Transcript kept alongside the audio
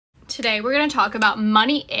Today we're going to talk about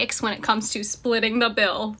money icks when it comes to splitting the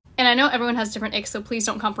bill. And I know everyone has different icks, so please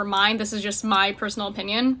don't come for mine. This is just my personal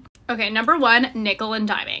opinion. Okay, number one, nickel and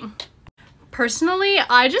diming. Personally,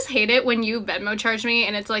 I just hate it when you Venmo charge me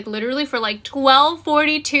and it's like literally for like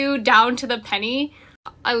 $12.42 down to the penny.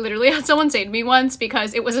 I literally had someone say to me once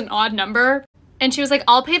because it was an odd number and she was like,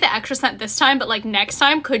 I'll pay the extra cent this time, but like next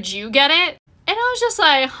time, could you get it? And I was just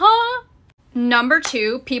like, huh? Number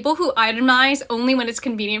two, people who itemize only when it's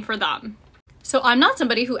convenient for them. So I'm not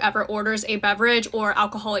somebody who ever orders a beverage or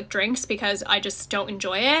alcoholic drinks because I just don't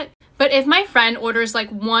enjoy it. But if my friend orders like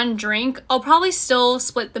one drink, I'll probably still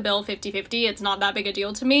split the bill 50-50. It's not that big a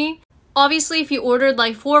deal to me. Obviously, if you ordered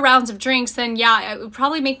like 4 rounds of drinks, then yeah, it would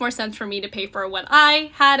probably make more sense for me to pay for what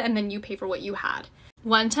I had and then you pay for what you had.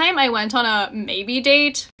 One time I went on a maybe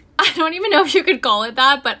date. I don't even know if you could call it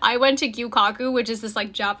that, but I went to Gyukaku, which is this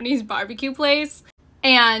like Japanese barbecue place.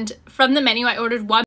 And from the menu, I ordered one